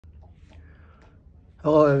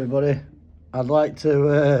Hello everybody. I'd like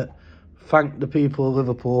to thank the people of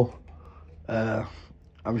Liverpool. I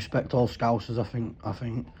respect all scousers. I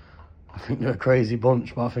think they're a crazy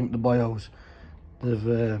bunch, but I think the boyos,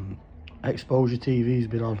 they've Exposure TV's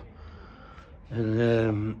been on,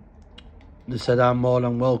 and they said I'm more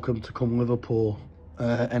than welcome to come Liverpool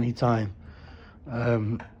anytime.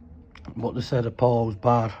 But they said Apollo's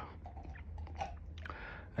bad.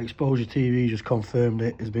 Exposure TV just confirmed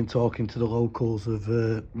it. Has been talking to the locals of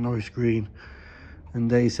Norris Green, and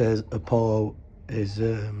they says Apollo is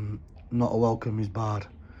not a welcome. He's bad,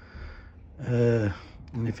 and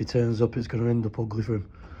if he turns up, it's going to end up ugly for him.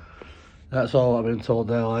 That's all I've been told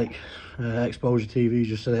there. Like Exposure TV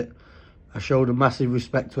just said it. I showed a massive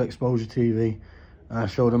respect to Exposure TV, and I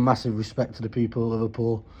showed a massive respect to the people of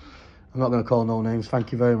Liverpool. I'm not going to call no names.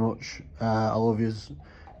 Thank you very much. I love yous.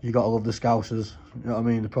 You got to love the scousers. You know what I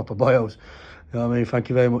mean? The proper boyos. You know what I mean? Thank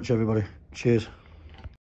you very much, everybody. Cheers.